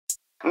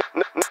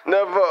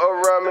Never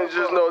around me,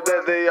 just know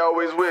that they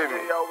always with me.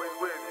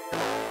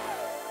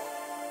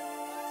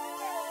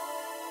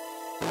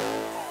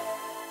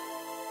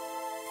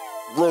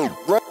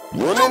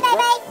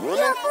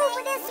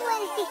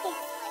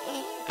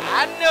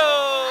 I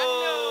know.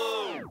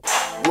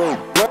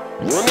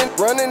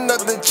 Running up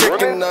the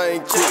chicken, I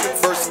ain't quit.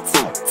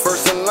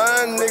 First in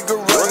line, nigga,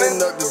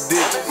 running up the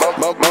ditch.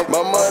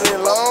 My money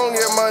long,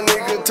 yeah, my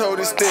nigga told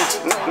his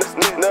stitch.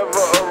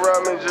 Never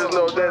around me, just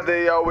know that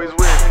they always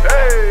with me.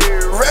 Hey,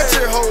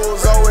 ratchet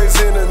hoes always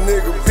in a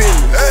nigga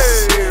business.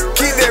 Hey,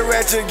 keep that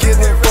ratchet, get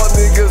them fuck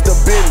niggas the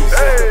business.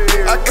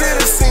 Hey, I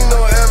could've seen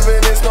no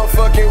evidence, no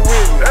fucking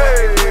witness.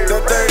 Hey, the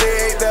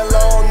 38 that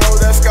long,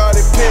 no, that Scotty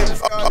Pippen.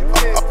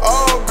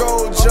 All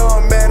gold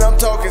jump, man, I'm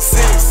talking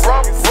six.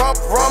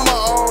 Run my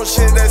own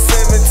shit, that's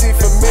 17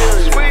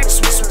 familiar.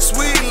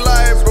 Sweet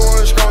life,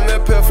 going strong,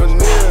 that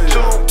paraphernalia.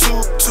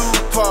 Two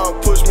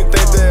pop, push me,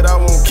 think that I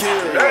won't kill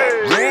you.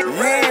 You ain't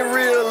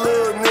real,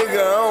 little nigga,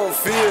 I don't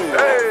feel you.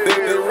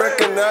 They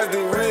recognize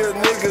the real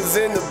niggas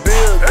in the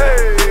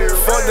building.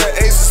 For the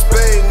ace of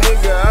spade,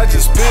 nigga, I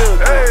just spilled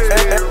it.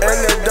 And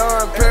that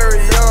Don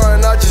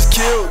Perignon, I just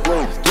killed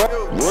it.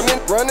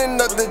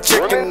 Running up the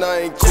chicken,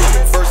 I ain't quit.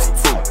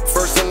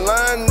 First in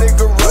line,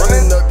 nigga,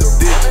 running up the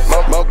ditch.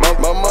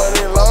 My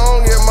money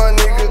long, yeah, my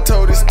nigga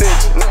told his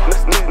stitch.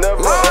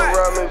 Never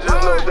around me,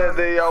 just know that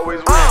they always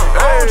with me.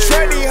 I don't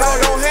trade these hoes,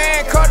 don't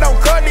handcuff, don't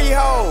cut these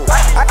hoes.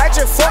 I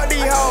just fuck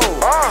these hoes.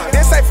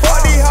 This ain't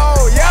fuck these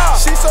hoes, yeah.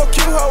 She so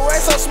cute, her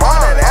waist so small,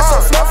 that ass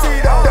so fluffy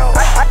though.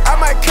 I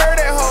might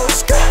curve that hoe,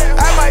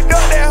 I might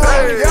duck that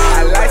hoe, yeah.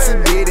 I like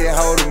some ditty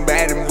hoe, them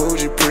bad and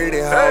bougie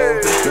pretty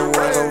hoes. The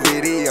ones on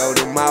video,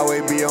 them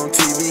always be on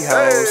TV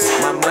hoes.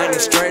 My money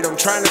straight, I'm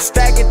tryna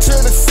stack it to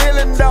the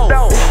ceiling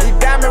though. These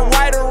diamond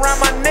white around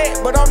my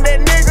neck, but I'm that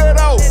nigga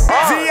though.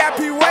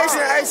 VIP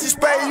wasting, AC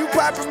spade, you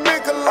poppin'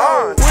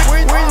 Michelob.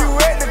 When you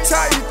at the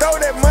top, you throw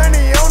that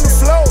money on the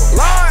floor.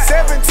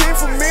 17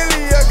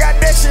 familiar, got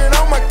that shit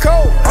on my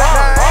coat.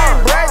 Now I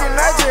ain't bragging,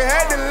 I just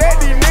had to let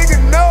these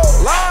niggas know.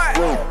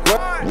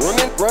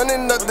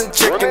 Running up the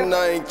chicken,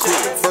 I ain't quit.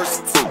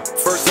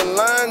 First in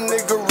line,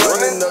 nigga,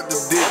 running up the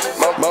ditch.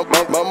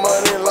 My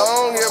money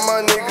long, yeah,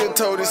 my nigga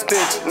told his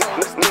stitch.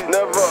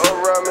 Never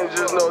around me,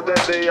 just know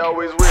that they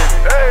always with me.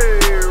 Hey,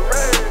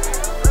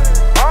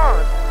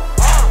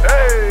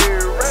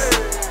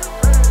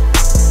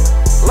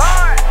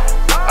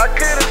 I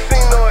could've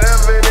seen no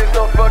evidence,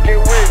 no fucking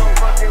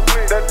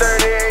witness. That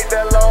 38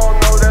 that long,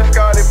 no, that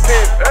Scotty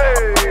Pippen.